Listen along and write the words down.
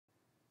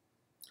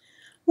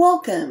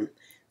Welcome!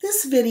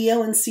 This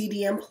video in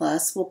CDM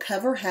Plus will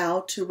cover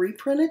how to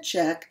reprint a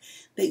check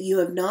that you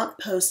have not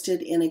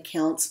posted in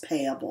Accounts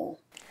Payable.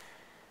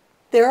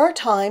 There are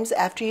times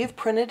after you've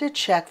printed a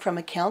check from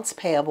Accounts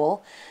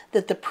Payable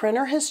that the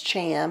printer has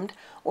jammed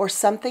or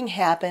something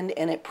happened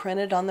and it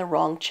printed on the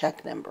wrong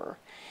check number.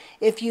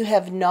 If you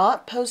have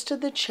not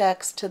posted the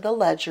checks to the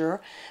ledger,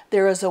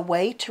 there is a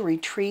way to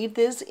retrieve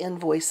these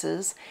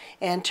invoices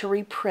and to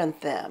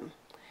reprint them.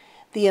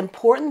 The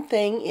important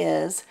thing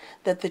is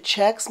that the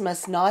checks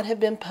must not have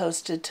been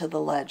posted to the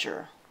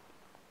ledger.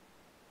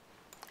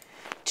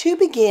 To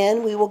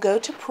begin, we will go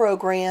to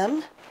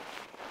Program,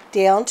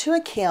 down to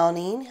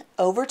Accounting,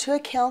 over to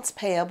Accounts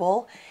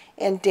Payable,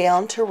 and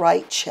down to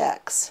Write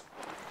Checks.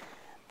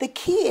 The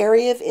key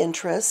area of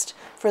interest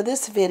for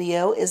this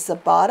video is the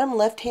bottom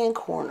left-hand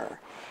corner.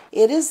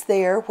 It is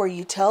there where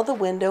you tell the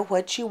window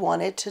what you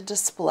want it to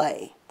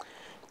display.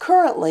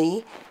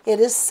 Currently, it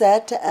is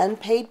set to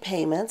unpaid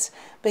payments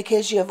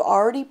because you have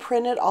already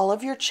printed all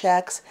of your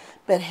checks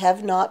but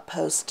have not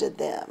posted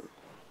them.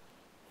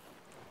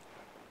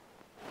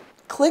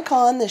 Click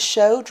on the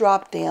Show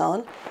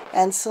drop-down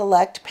and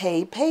select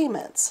Pay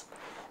Payments.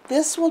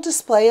 This will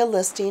display a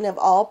listing of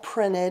all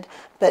printed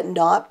but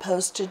not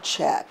posted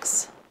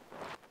checks.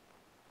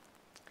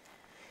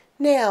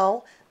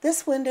 Now,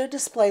 this window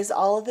displays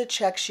all of the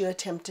checks you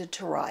attempted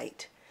to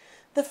write.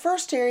 The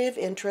first area of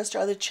interest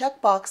are the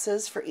check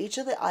boxes for each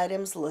of the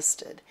items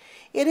listed.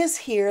 It is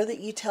here that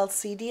you tell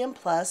CDM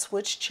Plus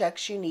which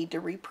checks you need to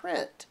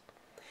reprint.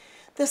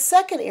 The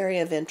second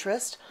area of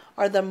interest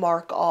are the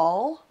Mark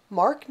All,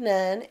 Mark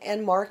None,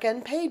 and Mark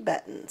Unpaid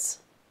buttons.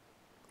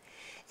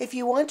 If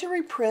you want to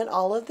reprint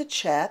all of the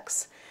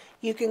checks,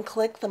 you can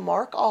click the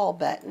Mark All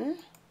button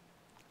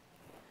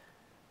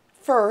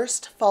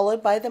first,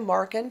 followed by the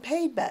Mark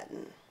Unpaid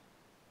button.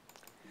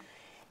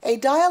 A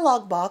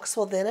dialog box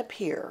will then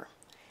appear,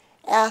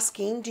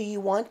 asking, do you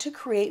want to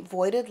create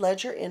voided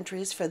ledger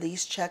entries for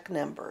these check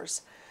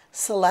numbers?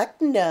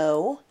 Select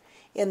No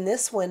in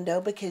this window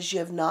because you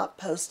have not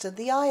posted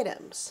the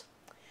items.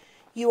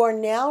 You are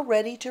now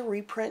ready to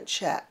reprint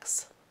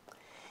checks.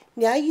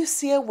 Now you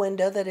see a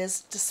window that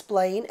is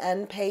displaying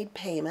unpaid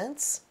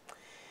payments.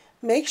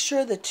 Make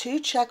sure the two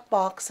check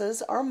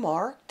boxes are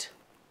marked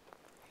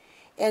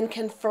and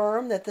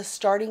confirm that the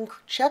starting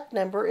check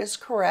number is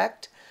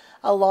correct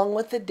along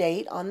with the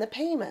date on the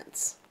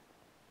payments.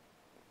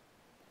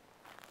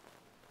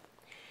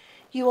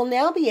 You will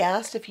now be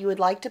asked if you would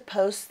like to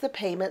post the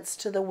payments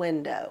to the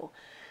window.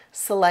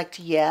 Select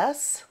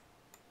Yes.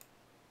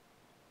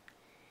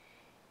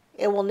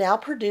 It will now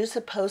produce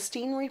a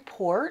posting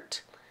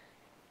report.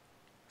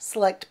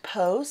 Select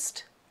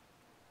Post.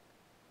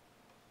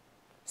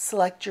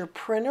 Select your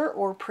printer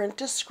or print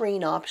to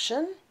screen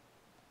option.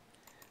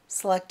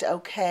 Select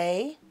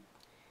OK.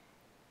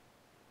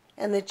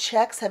 And the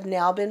checks have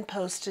now been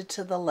posted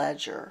to the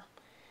ledger.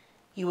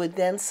 You would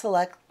then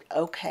select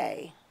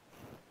OK.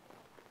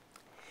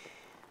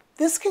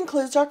 This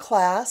concludes our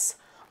class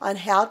on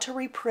how to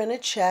reprint a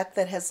check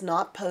that has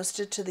not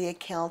posted to the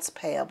Accounts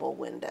Payable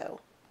window.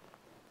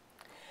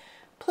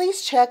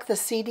 Please check the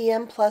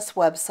CDM Plus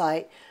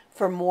website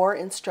for more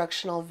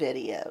instructional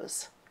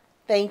videos.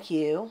 Thank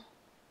you.